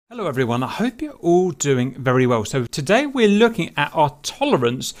Hello everyone, I hope you're all doing very well. So today we're looking at our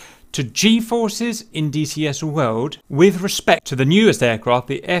tolerance to G-forces in DCS world with respect to the newest aircraft,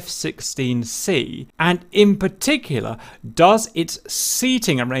 the F-16C, and in particular, does its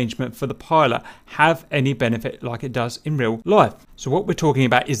seating arrangement for the pilot have any benefit like it does in real life? So what we're talking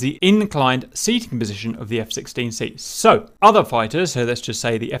about is the inclined seating position of the F-16C. So other fighters, so let's just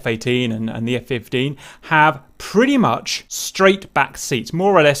say the F-18 and the F-15, have pretty much straight back seats,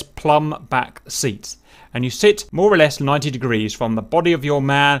 more or less plumb back seats. And you sit more or less 90 degrees from the body of your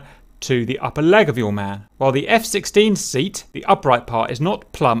man to the upper leg of your man. While the F-16 seat, the upright part, is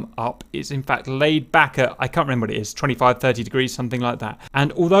not plumb up, it's in fact laid back at, I can't remember what it is, 25, 30 degrees, something like that.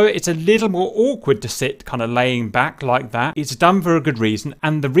 And although it's a little more awkward to sit kind of laying back like that, it's done for a good reason.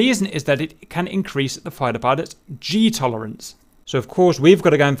 And the reason is that it can increase the fighter pilot's G tolerance. So of course we've got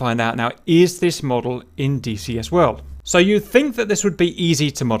to go and find out now, is this model in DCS world? So you'd think that this would be easy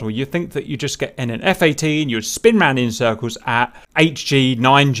to model. You think that you just get in an F-18, you'd spin round in circles at 8G,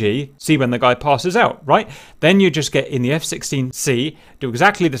 9G, see when the guy passes out, right? Then you just get in the F-16C, do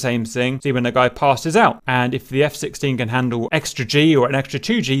exactly the same thing, see when the guy passes out. And if the F-16 can handle extra G or an extra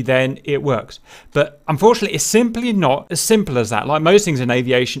 2G, then it works. But unfortunately, it's simply not as simple as that. Like most things in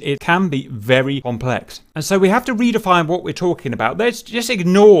aviation, it can be very complex. And so we have to redefine what we're talking about. Let's just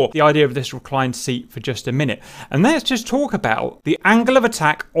ignore the idea of this reclined seat for just a minute. And let's just talk about the angle of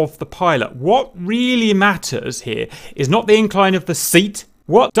attack of the pilot. What really matters here is not the incline of the seat.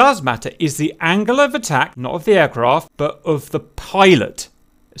 What does matter is the angle of attack, not of the aircraft, but of the pilot,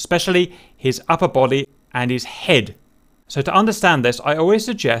 especially his upper body and his head. So to understand this, I always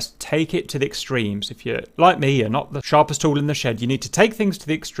suggest take it to the extremes. If you're like me, you're not the sharpest tool in the shed. You need to take things to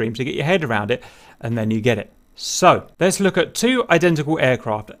the extremes to get your head around it, and then you get it. So let's look at two identical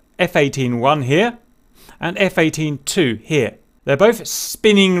aircraft, F-18-1 here and F-18-2 here. They're both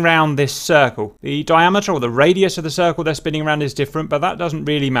spinning around this circle. The diameter or the radius of the circle they're spinning around is different, but that doesn't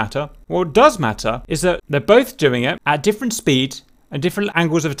really matter. What does matter is that they're both doing it at different speeds and different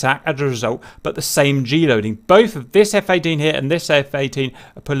angles of attack as a result, but the same G loading. Both of this F-18 here and this F-18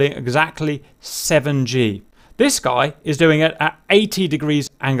 are pulling exactly 7G. This guy is doing it at 80 degrees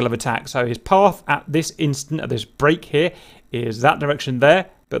angle of attack. So his path at this instant, at this break here, is that direction there,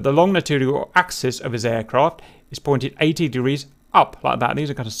 but the longitudinal axis of his aircraft is pointed 80 degrees up like that. These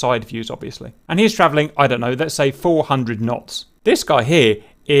are kind of side views, obviously. And he's traveling, I don't know, let's say 400 knots. This guy here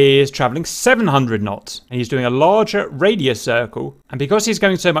is traveling 700 knots, and he's doing a larger radius circle. And because he's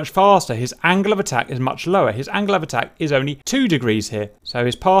going so much faster, his angle of attack is much lower. His angle of attack is only 2 degrees here. So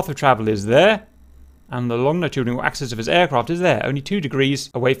his path of travel is there, and the longitudinal axis of his aircraft is there, only 2 degrees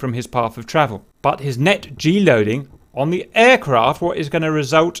away from his path of travel. But his net G loading on the aircraft, what is going to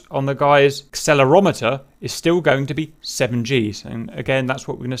result on the guy's accelerometer, is still going to be 7Gs. And again, that's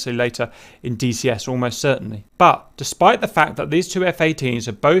what we're going to see later in DCS, almost certainly. But despite the fact that these two F-18s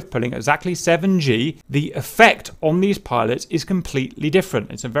are both pulling exactly 7G, the effect on these pilots is completely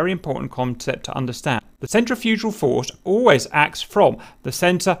different. It's a very important concept to understand. The centrifugal force always acts from the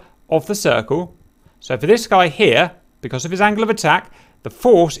center of the circle. So for this guy here, because of his angle of attack, the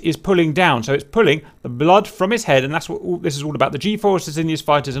force is pulling down, so it's pulling the blood from his head, and that's what this is all about. The G-forces in these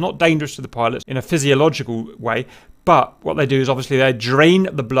fighters are not dangerous to the pilots in a physiological way, but what they do is obviously they drain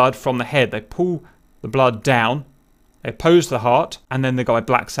the blood from the head. They pull the blood down, they oppose the heart, and then the guy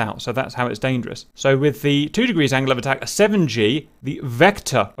blacks out. So that's how it's dangerous. So with the 2 degrees angle of attack, a 7G, the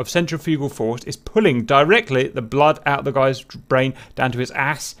vector of centrifugal force is pulling directly the blood out of the guy's brain down to his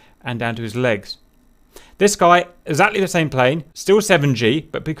ass and down to his legs. This guy, exactly the same plane, still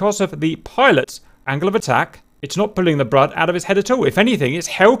 7G, but because of the pilot's angle of attack, it's not pulling the blood out of his head at all. If anything, it's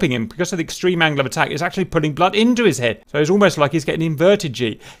helping him. Because of the extreme angle of attack, it's actually pulling blood into his head. So it's almost like he's getting inverted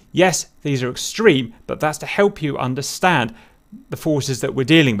G. Yes, these are extreme, but that's to help you understand the forces that we're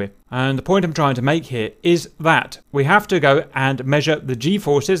dealing with. And the point I'm trying to make here is that we have to go and measure the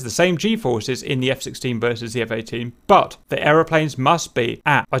G-forces, the same G-forces in the F-16 versus the F-18, but the aeroplanes must be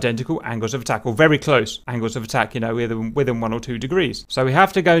at identical angles of attack, or very close angles of attack, you know, within 1 or 2 degrees. So we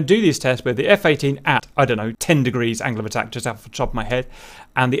have to go and do these tests with the F-18 at, I don't know, 10 degrees angle of attack, just off the top of my head,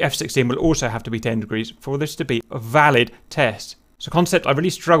 and the F-16 will also have to be 10 degrees for this to be a valid test. It's a concept I really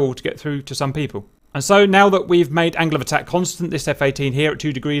struggle to get through to some people. And so now that we've made angle of attack constant, this F-18 here at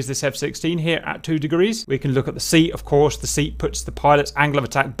 2 degrees, this F-16 here at 2 degrees, we can look at the seat. Of course, the seat puts the pilot's angle of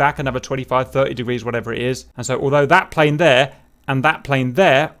attack back another 25, 30 degrees, whatever it is. And so although that plane there and that plane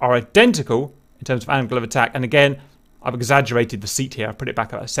there are identical in terms of angle of attack, and again, I've exaggerated the seat here, I've put it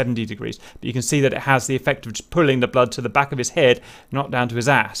back at 70 degrees, but you can see that it has the effect of just pulling the blood to the back of his head, not down to his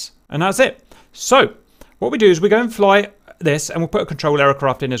ass. And that's it. So what we do is we go and fly this and we'll put a control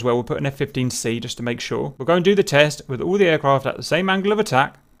aircraft in as well. We'll put an F-15C just to make sure. We'll go and do the test with all the aircraft at the same angle of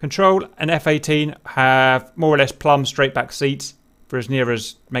attack. Control and F-18 have more or less plumb straight back seats for as near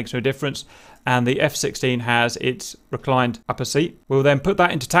as makes no difference. And the F-16 has its reclined upper seat. We'll then put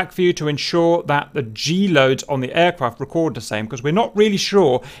that into TAC view to ensure that the G loads on the aircraft record the same, because we're not really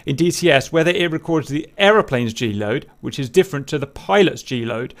sure in DCS whether it records the aeroplane's G load, which is different to the pilot's G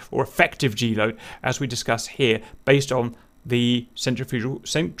load or effective G load, as we discuss here, based on the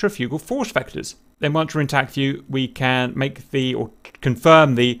centrifugal force vectors. Then once we're in TAC view, we can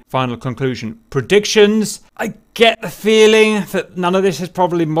confirm the final conclusion. Predictions. I get the feeling that none of this is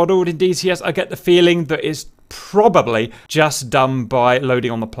probably modelled in DCS. I get the feeling that it's probably just done by loading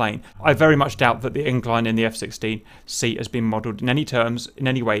on the plane. I very much doubt that the incline in the F-16C has been modelled in any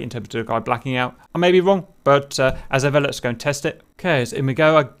way in terms of the guy blacking out. I may be wrong, but as ever, let's go and test it. Okay, so in we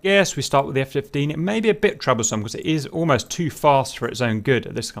go. I guess we start with the F-15. It may be a bit troublesome because it is almost too fast for its own good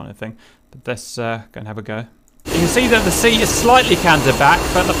at this kind of thing. But let's go and have a go. You can see that the seat is slightly canted back,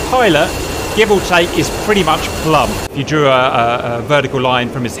 but the pilot, give or take, is pretty much plumb. If you drew a vertical line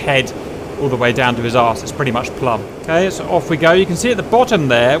from his head all the way down to his arse, it's pretty much plumb. Okay, so off we go. You can see at the bottom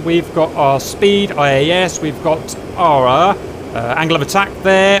there, we've got our speed, IAS, we've got our angle of attack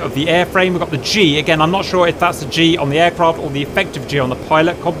there of the airframe, we've got the G. Again, I'm not sure if that's the G on the aircraft or the effective G on the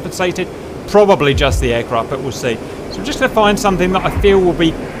pilot compensated. Probably just the aircraft, but we'll see. So we're just going to find something that I feel will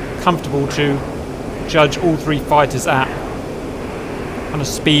be comfortable to judge all three fighters at. On a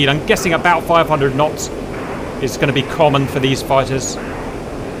speed, I'm guessing about 500 knots is going to be common for these fighters.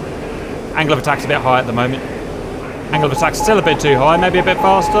 Angle of attack's a bit high at the moment. Angle of attack's still a bit too high, maybe a bit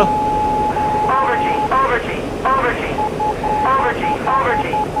faster.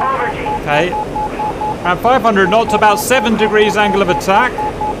 Okay. Around 500 knots, about 7 degrees angle of attack.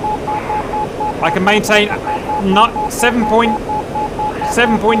 I can maintain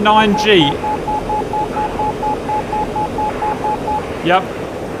 7.9 G. Yep,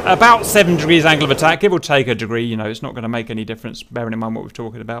 about 7 degrees angle of attack, give or take a degree. You know, it's not going to make any difference, bearing in mind what we're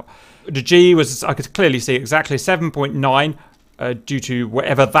talking about. The G was, I could clearly see exactly 7.9 due to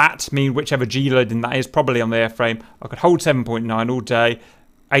whatever that means, whichever G loading that is, probably on the airframe. I could hold 7.9 all day.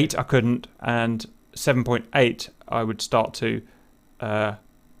 8 I couldn't, and 7.8 I would start to,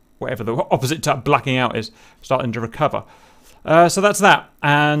 whatever the opposite to blacking out is, starting to recover. So that's that.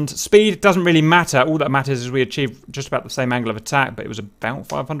 And speed doesn't really matter. All that matters is we achieved just about the same angle of attack, but it was about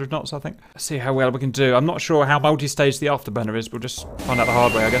 500 knots, I think. Let's see how well we can do. I'm not sure how multi-stage the afterburner is. We'll just find out the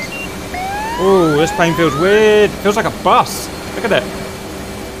hard way, I guess. Oh, this plane feels weird. Feels like a bus. Look at it.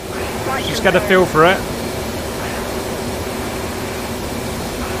 Just get a feel for it.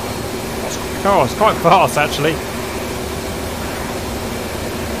 Oh, it's quite fast, actually.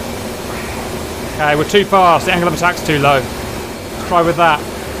 Okay, we're too fast. The angle of attack's too low. Let's try with that.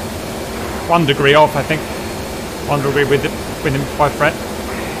 1 degree off, I think. 1 degree with him by fret.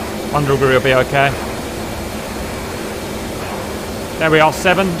 1 degree will be okay. There we are,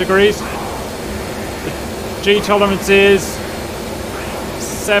 7 degrees. The G tolerance is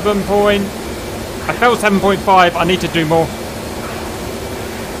 7 point... I felt 7.5. I need to do more.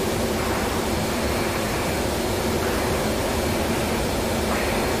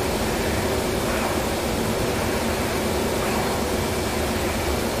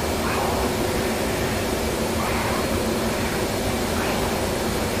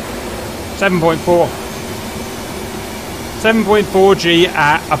 .4 G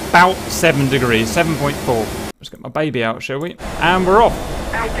at about 7 degrees. 7.4. Let's get my baby out, shall we? And we're off.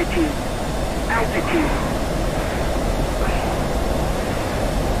 Altitude.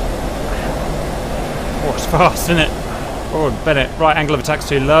 Oh, it's fast, isn't it? Oh, Bennett. Right, angle of attack's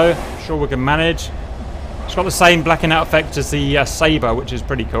too low. Sure we can manage. It's got the same blacking out effect as the Sabre, which is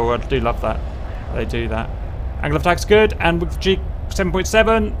pretty cool. I do love that. They do that. Angle of attack's good. And with G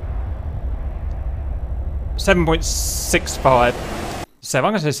 7.7... 7.65. I'm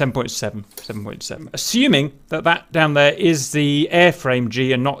going to say 7.7. 7.7. Assuming that that down there is the airframe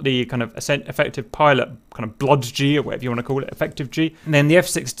G and not the kind of effective pilot kind of blood G or whatever you want to call it, effective G. And then the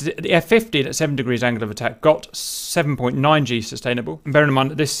F-15 at 7 degrees angle of attack got 7.9 G sustainable. And bearing in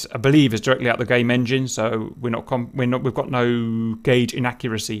mind that this, I believe, is directly out the game engine, so we've got no gauge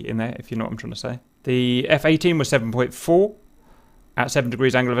inaccuracy in there, if you know what I'm trying to say. The F-18 was 7.4. At 7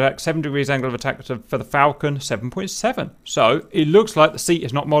 degrees angle of attack. 7 degrees angle of attack for the Falcon, 7.7. So it looks like the seat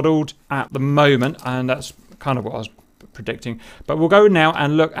is not modelled at the moment, and that's kind of what I was predicting. But we'll go now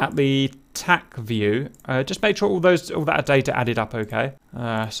and look at the TAC view. Just make sure all that data added up okay.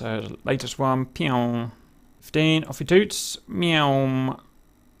 So latest one, pew, 15, off he toots, meow.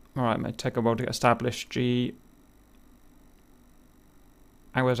 Alright, may take a while to get established. G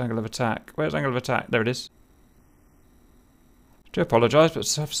Where's angle of attack? Where's angle of attack? There it is. I do apologise, but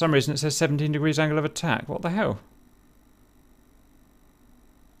for some reason it says 17 degrees angle of attack. What the hell?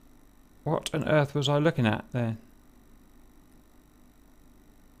 What on earth was I looking at there?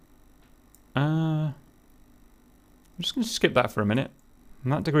 I'm just going to skip that for a minute.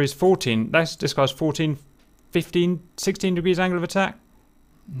 And that degree is 14. This guy's 14, 15, 16 degrees angle of attack.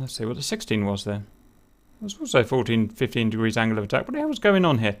 Let's see what the 16 was then. It was also 14, 15 degrees angle of attack. What the hell was going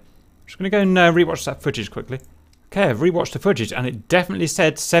on here? I'm just going to go and rewatch that footage quickly. Okay, I've rewatched the footage and it definitely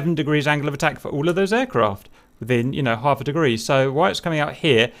said 7 degrees angle of attack for all of those aircraft within, you know, half a degree. So why it's coming out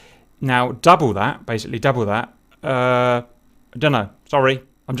here, now double that, basically double that. I don't know, sorry.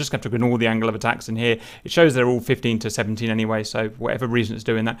 I'm just going to ignore the angle of attacks in here. It shows they're all 15 to 17 anyway, so whatever reason it's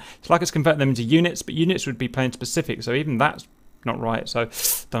doing that. It's like it's converting them into units, but units would be plane specific, so even that's not right. So,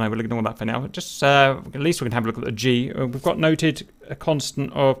 don't know, we'll ignore that for now. Just, at least we can have a look at the G. We've got noted a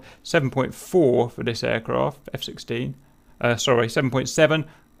constant of 7.4 for this aircraft, F-16. Sorry, 7.7,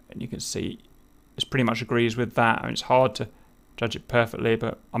 and you can see it pretty much agrees with that. I mean, it's hard to judge it perfectly,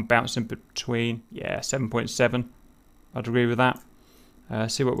 but I'm bouncing between, yeah, 7.7. I'd agree with that.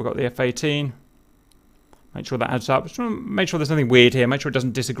 See what we've got the F-18. Make sure that adds up. Just want to make sure there's nothing weird here. Make sure it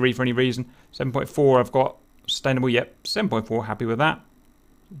doesn't disagree for any reason. 7.4 I've got sustainable. Yep, 7.4 happy with that.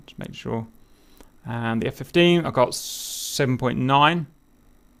 Just make sure. And the F-15 I've got 7.9.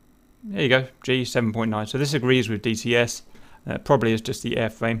 There you go. G 7.9. So this agrees with DCS. Probably is just the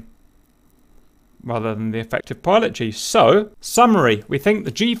airframe rather than the effective pilot G. So, summary. We think the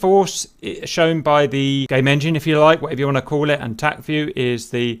G-force shown by the game engine, if you like, whatever you want to call it, and TAC view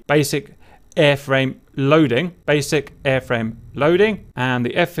is the basic airframe loading. And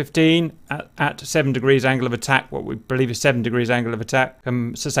the F-15 at 7 degrees angle of attack, what we believe is 7 degrees angle of attack,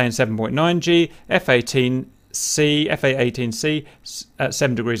 can sustain 7.9 G. F-18C at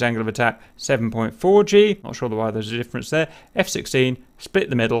 7 degrees angle of attack, 7.4 G. Not sure why there's a difference there. F-16,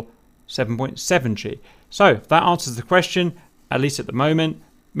 split the middle, 7.7 G. So that answers the question, at least at the moment.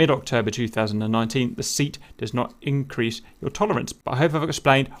 Mid-October 2019, the seat does not increase your tolerance. But I hope I've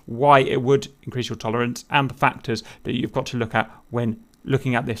explained why it would increase your tolerance and the factors that you've got to look at when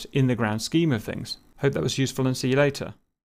looking at this in the grand scheme of things. Hope that was useful and see you later.